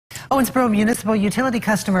Owensboro municipal utility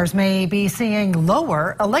customers may be seeing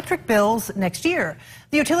lower electric bills next year.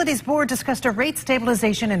 The Utilities Board discussed a rate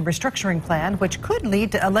stabilization and restructuring plan, which could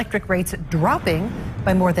lead to electric rates dropping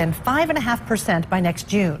by more than 5.5% by next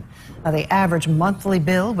June. Now, the average monthly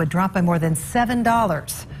bill would drop by more than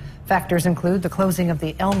 $7. Factors include the closing of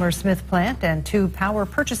the Elmer Smith plant and 2 power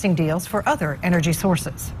purchasing deals for other energy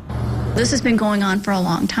sources. This has been going on for a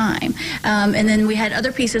long time. And then we had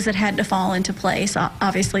other pieces that had to fall into place.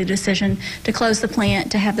 Obviously, the decision to close the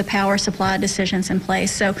plant, to have the power supply decisions in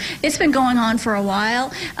place. So it's been going on for a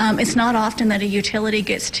while. It's not often that a utility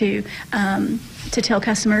gets to tell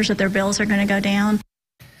customers that their bills are going to go down.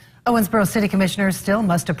 Owensboro City Commissioners still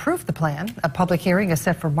must approve the plan. A public hearing is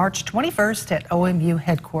set for March 21st at OMU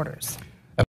headquarters.